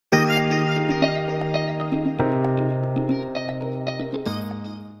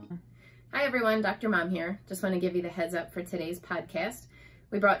everyone, Dr. Mom here. Just want to give you the heads up for today's podcast.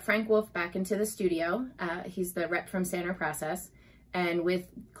 We brought Frank Wolf back into the studio. He's the rep from Standard Process. And with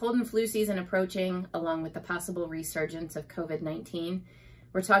cold and flu season approaching, along with the possible resurgence of COVID-19,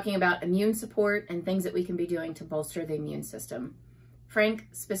 we're talking about immune support and things that we can be doing to bolster the immune system. Frank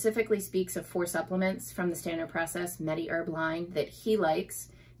specifically speaks of 4 supplements from the Standard Process MediHerb line that he likes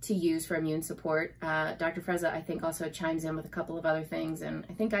to use for immune support. Dr. Frezza, I think, also chimes in with a couple of other things, and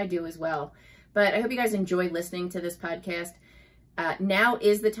I think I do as well. But I hope you guys enjoy listening to this podcast. Now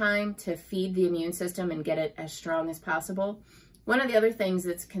is the time to feed the immune system and get it as strong as possible. One of the other things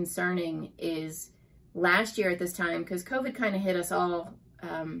that's concerning is last year at this time, because COVID kind of hit us all,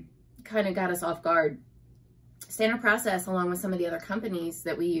 kind of got us off guard. Standard Process, along with some of the other companies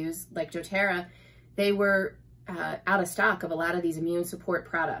that we use, like doTERRA, they were out of stock of a lot of these immune support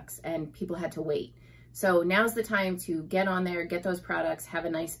products, and people had to wait. So now's the time to get on there, get those products, have a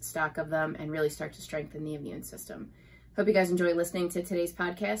nice stock of them, and really start to strengthen the immune system. Hope you guys enjoy listening to today's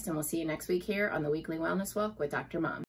podcast, and we'll see you next week here on the Weekly Wellness Walk with Dr. Mom.